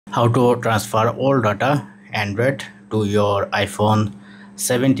how to transfer all data Android to your iPhone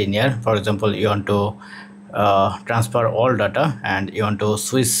 17 here. For example, you want to transfer all data and you want to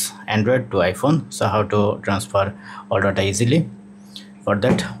switch Android to iPhone. So how to transfer all data easily? For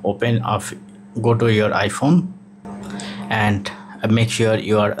that, go to your iPhone and make sure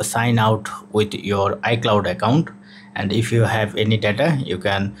you are sign out with your iCloud account, and if you have any data you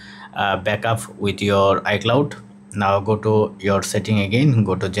can back up with your iCloud. Now go to your setting again,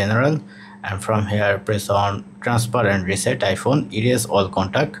 go to general, and from here press on transfer and reset iPhone, erase all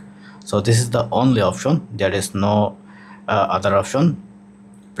contact. So this is the only option, there is no other option.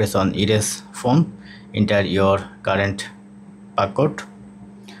 Press on erase phone, enter your current passcode,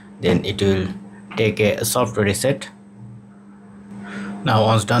 then it will take a soft reset. Now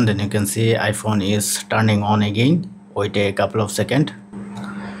once done, then you can see iPhone is turning on again. Wait a couple of seconds.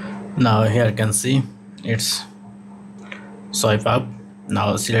 Now here you can see it's swipe up.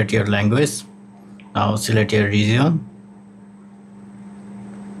 Now select your language. Now select your region.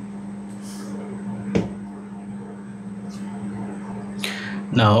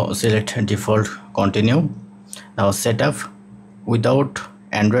 Now select default, continue. Now setup without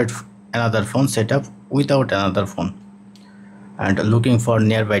Android, another phone, setup without another phone, and looking for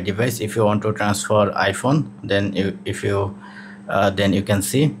nearby device. If you want to transfer iPhone, then then you can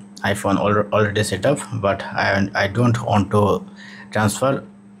see iPhone already set up, but I don't want to transfer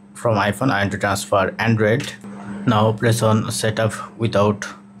from iPhone, I want to transfer Android. Now press on setup without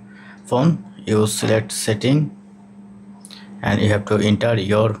phone, you select setting, and you have to enter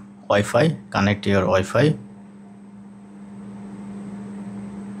your Wi-Fi, connect your Wi-Fi.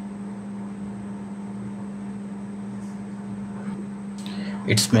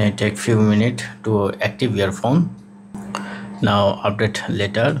 It may take few minutes to active your phone. Now update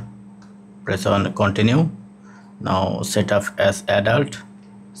later, press on continue. Now set up as adult,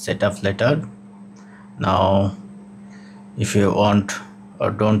 set up later. Now if you want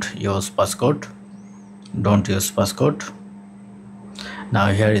or don't use passcode, don't use passcode.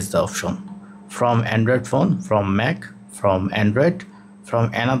 Now here is the option, from Android phone, from Mac, from Android,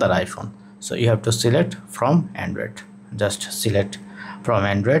 from another iPhone. So you have to select from Android, just select from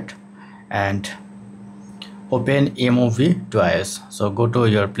Android and open eMovie to iOS. So go to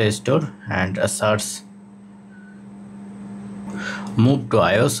your Play Store and search move to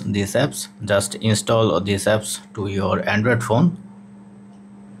iOS, these apps. Just install these apps to your Android phone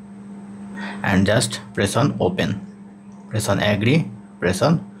and just press on open, press on agree, press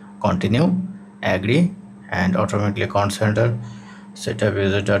on continue, agree, and automatically account center, set up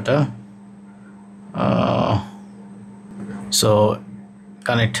user data. So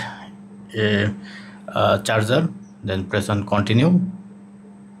connect a charger, then press on continue.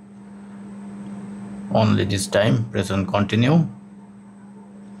 Only this time press on continue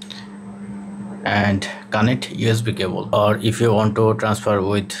and connect USB cable. Or if you want to transfer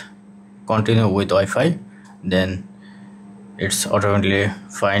with continue with Wi-Fi, then it's automatically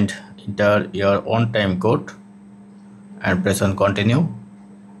find, enter your on time code and press on continue.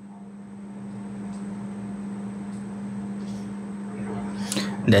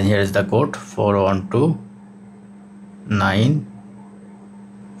 Then here is the code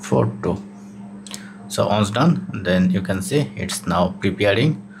 412942. So once done, then you can see it's now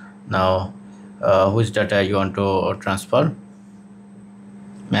preparing. Now which data you want to transfer,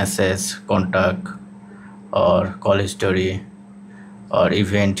 message, contact, or call history, or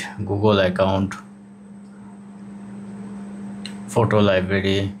event, Google account, photo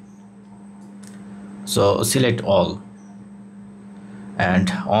library. So select all, and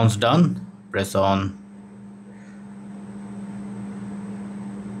once done, press on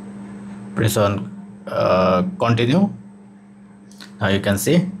continue. Now you can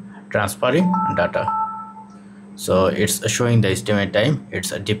see transferring data. So it's showing the estimate time,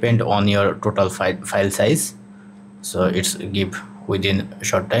 it's depend on your total file size, so it's give within a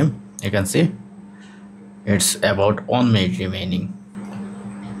short time. You can see it's about 1 minute remaining.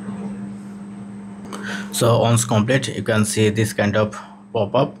 So once complete, you can see this kind of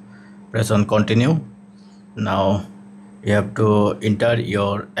pop-up. Press on continue. Now you have to enter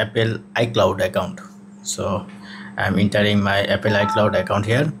your Apple iCloud account. So I'm entering my Apple iCloud account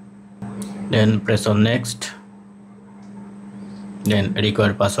here. Then press on next, then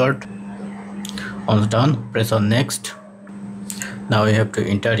required password. Once done, press on next. Now you have to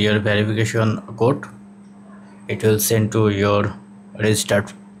enter your verification code. It will send to your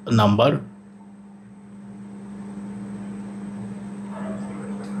registered number.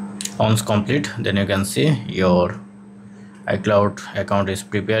 Once complete, then you can see your iCloud account is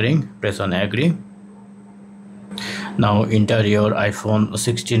preparing. Press on agree. Now enter your iPhone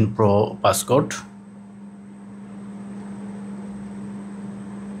 16 Pro passcode.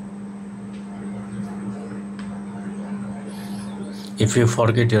 If you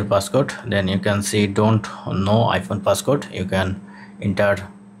forget your passcode, then you can see don't know iPhone passcode, you can enter.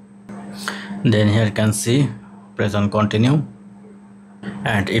 Then here you can see press on continue.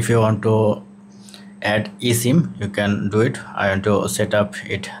 And if you want to add eSIM, you can do it. I want to set up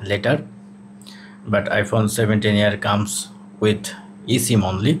it later, but iPhone 17 here comes with eSIM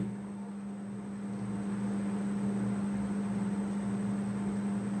only.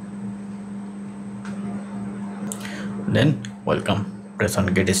 Then welcome, press on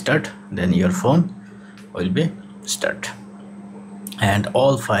get start, then your phone will be start, and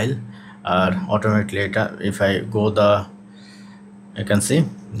all file are automatically. If I go you can see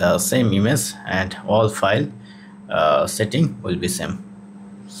the same image, and all file setting will be same.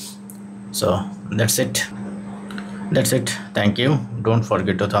 So that's it. Thank you. Don't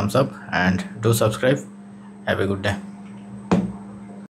forget to thumbs up and do subscribe. Have a good day.